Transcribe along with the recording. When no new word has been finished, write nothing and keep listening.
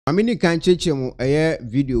Amini kan cheche mo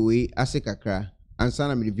video we ase kakra ansa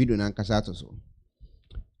na me video na nkasa atoso.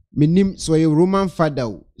 Minim so a Roman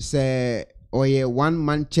father say or one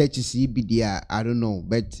man church si bidia I don't know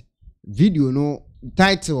but video no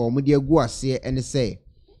title or media go ase and say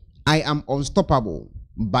I am unstoppable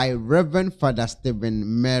by Reverend Father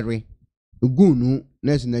Stephen Mary Ugunu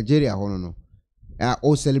next Nigeria hono no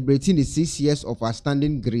or celebrating the 6 years of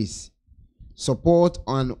outstanding grace support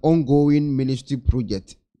an ongoing ministry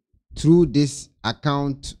project through this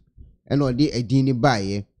account and or the edini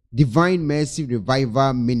by Divine Mercy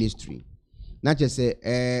Revival Ministry. Not just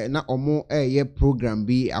say na omo year program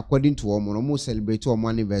be according to omo celebrate omo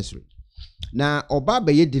anniversary. Na oba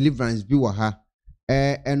be ye deliverance bi wa ha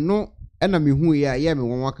eno na me hu ya me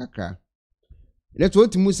won kakra. Let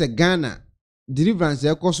what mu say Ghana deliverance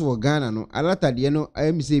e koso Ghana no alata de no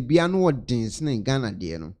me say bia no odins na Ghana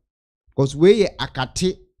de no. Cause we ye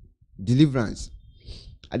akate deliverance.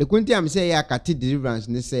 Ade kwenti am say ye akate deliverance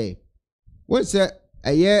ne say won say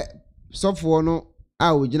aye sofo no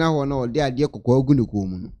a ogina ho no de ade kokko agunuko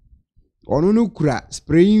mu no ono no kura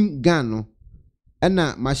spraying gun no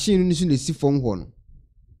na machine no so ne si fom ho no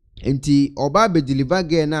enti oba be deliver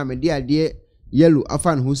girl na me de ade yellow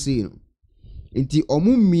afan ho sei no enti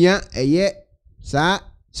omu mia aye sa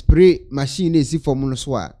spray machine ne si fom no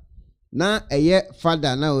so a na aye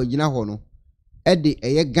father na ogina ho no e de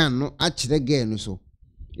aye gun no a kire girl no so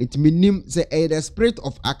enti minim say the spirit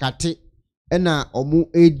of akate ena omu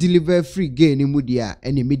deliver free gain mu dia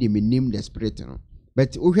ene me de minim the spirit no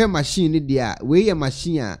but uhwe machine dia we ye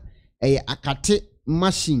machine a akate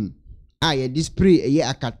machine a ye display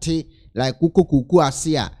akate like kuku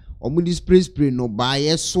ase a omu display no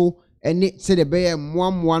baye so ene se de be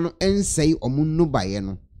moamoa no ensei omu no baye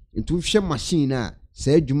no nti uhwe machine a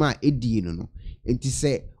se adwuma edie no nti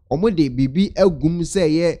se omu de bibi agum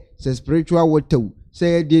se ye se spiritual water se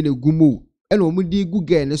ye de na gumu and omudi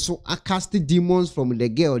guge so a cast demons from the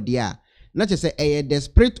girl there. Not just say the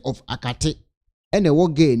spirit of akate and a war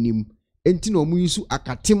nim enti no mu use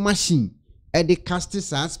akate machine e de cast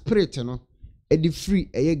sa spirit no e de free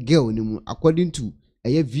a girl nimu according to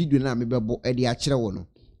a video na me bebo e de akire wo no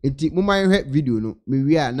enti mo man hwe video no me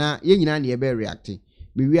wi a na ye nyina na ye be react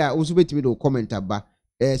me wi a also betimi do comment aba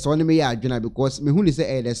so ne me ya adwena because me hu ni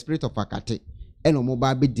say the spirit of akate and o mo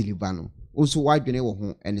ba be deliver no also wa adwene wo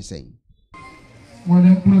ho ene say through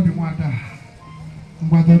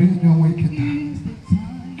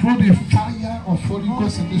the fire of Holy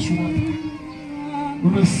Ghost in this water, we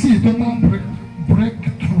will see total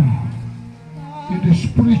breakthrough in the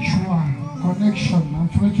spiritual connection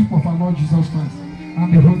and friendship of our Lord Jesus Christ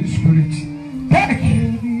and the Holy Spirit.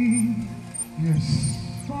 Take! Yes.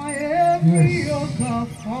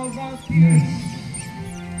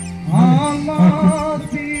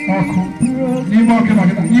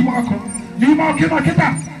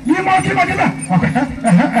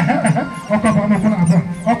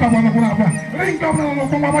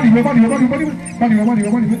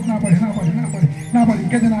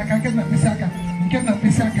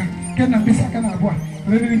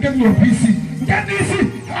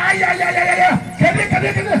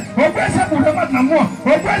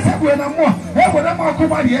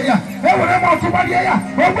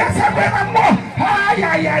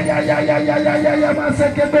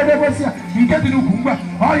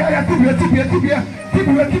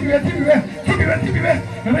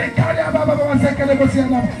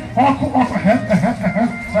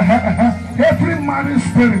 Every married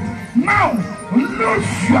spirit, now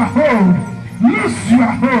lose your hold, lose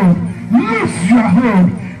your hold, lose your hold,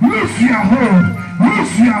 lose your hold,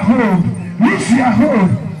 lose your hold, lose your hold,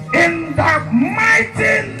 in the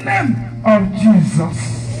mighty name of Jesus.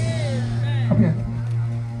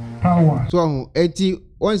 Power. So, eti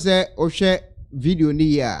once o share video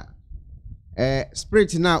ni ya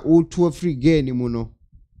spirit na o to free gain ni mu no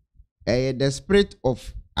the spirit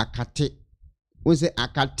of akate once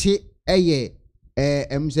akate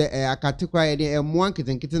akate kwa ye mo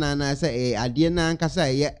anketenkete na na say ade na nkasa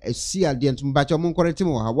si ade ntumba cha mo nkorete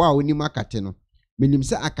mo ha wa oni makate no menim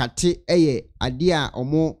se akate ade a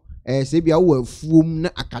omo se bia wo afuom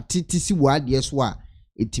na akate tisi wo ade so a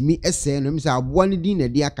etimi ese no mse aboa ne din na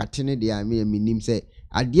de akate ne de a menim se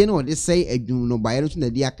ade na ode sei adwum no baye no na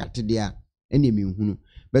de akate de a ene menhunu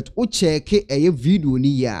but o check video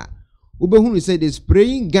ni ya ubehunu say the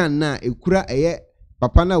spraying gun na ekura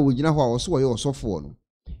papa na wogina ho a oso ye osofo no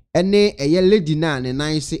ene lady na ne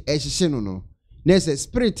nice ehihye no na say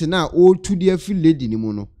spirit na o tu de afi lady ni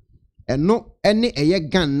mu no eno ene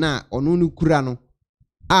gun na ono no kura no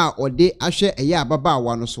a ode ahwe ababa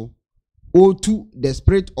awa no so o tu the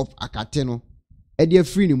spirit of akate no ede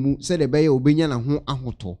free ni mu se de be ye obenya na ho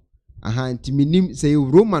ahoto aha nti minim say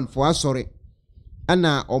Roman for asore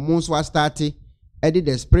ana omo so start ede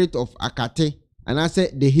the spirit of akate and I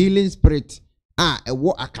say the healing spirit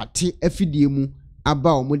ewo akate afidie mu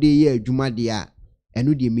aba omo de ye adwuma de a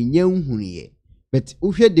eno de menya nhuniye but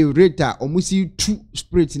uhwe the rate omo si two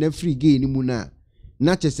spirit na free gay ni mu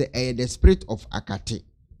na chese the spirit of akate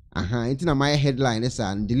aha nti na my headline is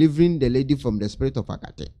delivering the lady from the spirit of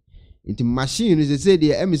akate. Into machine is say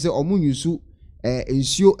the say omo yusu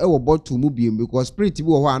ensio e wo bottle mu biem because spirit bi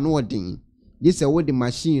wo ho ano odin yes wo the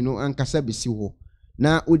machine no ankasa besi ho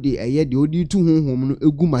na wo de de odi tu honhom no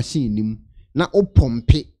egu machine nim na o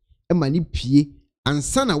pompe e ma ni pie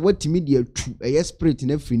ansa na watimi de atu spirit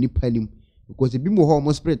na firi ni panim because bi mo ho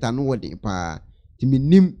mo spirit ano odin pa timi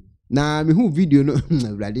nim na me hu video no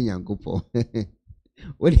awrade nyankopɔ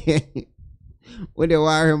wo de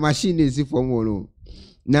wa machine esi for mo no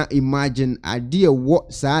na imagine ade wo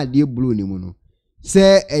sa ade blue ni mu no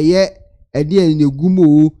se ade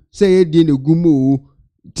negumo se ade negumo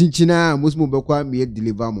tinchina musmo bekwa me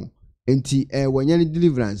deliver mo enti wonya ni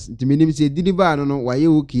deliverance enti menim se deliver no waye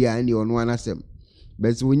oki a ne ono anasem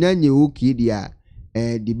but wonya nye oki dia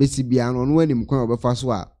di besi bia no ono anim kwan obefa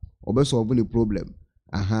so a obeso obo ni problem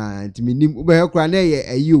aha enti menim obehekra na ye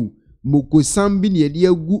ayu mokosambi ne ade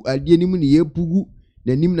agu ade nim ne yepugu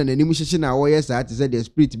nanim na nanim hyehye na wo ye saa te say the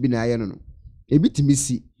spirit bi na aye no ebitimi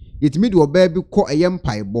si yetimi de oba bi kɔ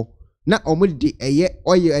mpaebɔ na omo de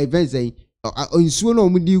oye events nsuo na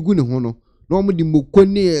omo de gu ne ho no na omo de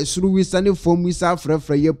mokone suru wisa ne fom wisa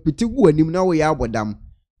frɛfrɛ ye pitigu anim na wo ya abodam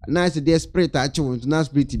na say the spirit achewo na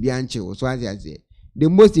spirit bi anchewo so as the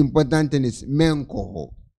most important thing is men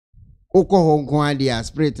ko ho nko ade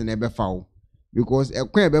spirit na ebefa wo because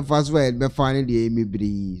ekwan ebefa so ebefa ne de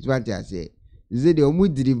emibri so as is it the omu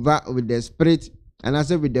deliver with the spirit and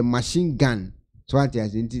also with the machine gun so what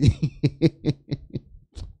is it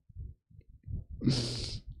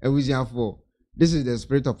Odifour, this is the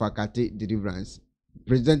spirit of akate deliverance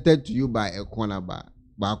presented to you by obofour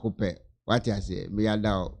bakope what I say me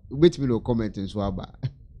ada wait me no comment in swaba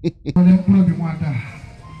through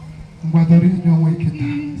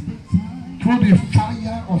the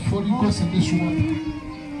fire of Holy Ghost in this water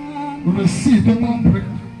we will see the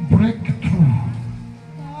breakthrough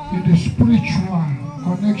in the spiritual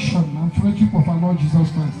connection and fellowship of our Lord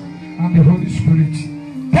Jesus Christ and the Holy Spirit.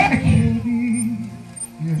 Take!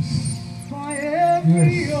 Yes.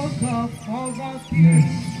 Yes.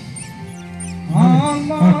 Yes.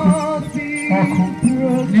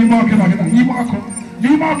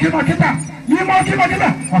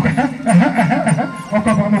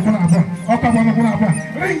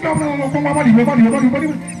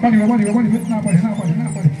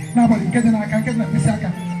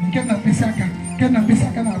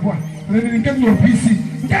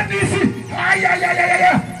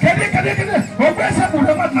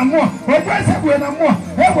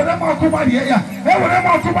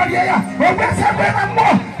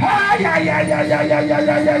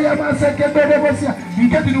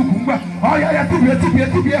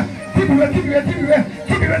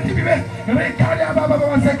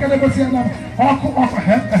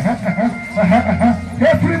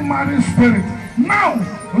 Every marine spirit, now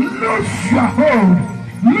lose your hold,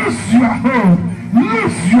 lose your hold,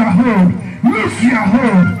 lose your hold, lose your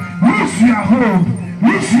hold, lose your hold,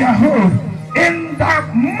 lose your hold in the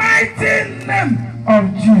mighty name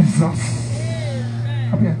of Jesus.